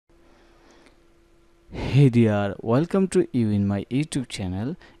Hey there, welcome to you in my YouTube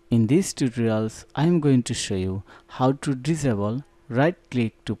channel. In these tutorials, I am going to show you how to disable right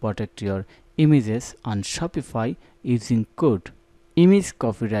click to protect your images on Shopify using code. Image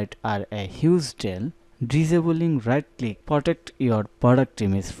copyright are a huge deal. Disabling right click protect your product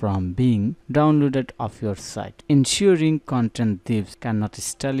image from being downloaded off your site, ensuring content thieves cannot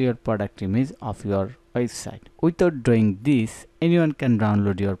steal your product image off your website. Without doing this, anyone can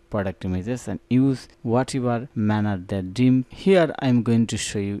download your product images and use whatever manner they deem. Here I am going to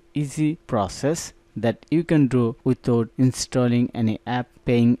show you easy process that you can do without installing any app,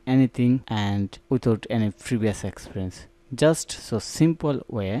 paying anything, and without any previous experience. Just so simple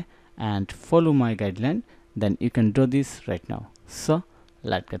way, and follow my guideline, then you can do this right now. So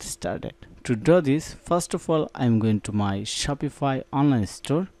let's get started. To do this, first of all, I'm going to my Shopify online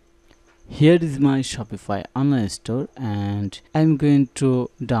store. Here is my Shopify online store, and I'm going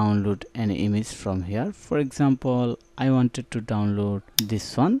to download any image from here. For example, I wanted to download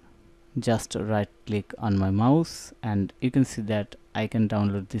this one. Just right click on my mouse and you can see that I can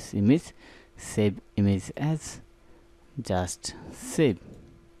download this image. Save image as, just save.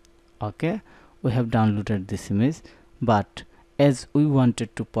 Okay, we have downloaded this image, but as we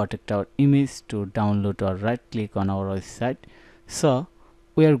wanted to protect our image to download or right click on our website, so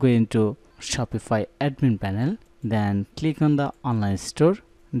we are going to Shopify admin panel, then click on the online store,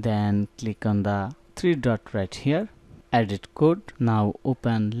 then click on the three dot right here, edit code. Now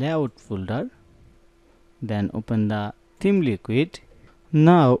open layout folder, then open the theme liquid.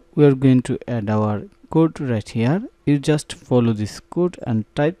 Now we are going to add our code right here. You just follow this code and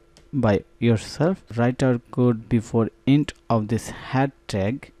type by yourself. Write our code before end of this head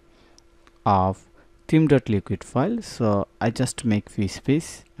tag of theme.liquid file. So I just make few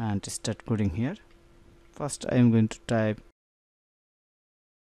space and start coding here. First I am going to type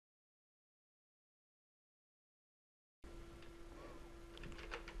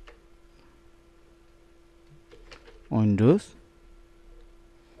Windows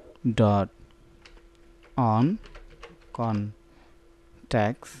dot on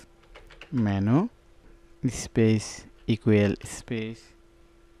context menu space equal space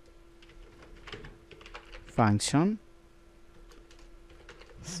function,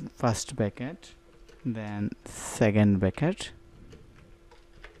 first bracket, then second bracket,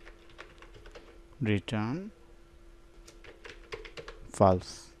 return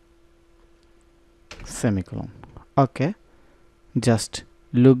false, semicolon. Okay, just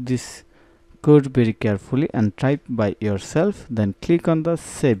look this code very carefully and type by yourself, then click on the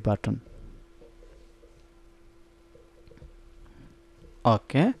save button.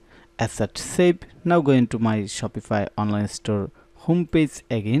 Okay, as such save. Now go into my Shopify online store homepage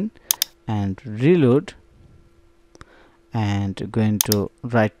again and reload, and going to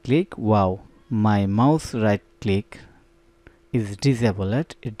right click. Wow, my mouse right click is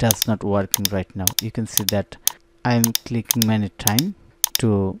disabled. It does not working right now. You can see that I am clicking many times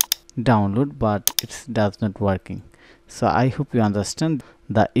to download, but it does not working. So I hope you understand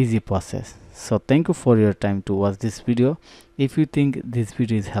the easy process. So thank you for your time to watch this video. If you think this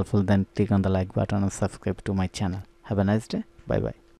video is helpful, then click on the like button and subscribe to my channel. Have a nice day. Bye bye.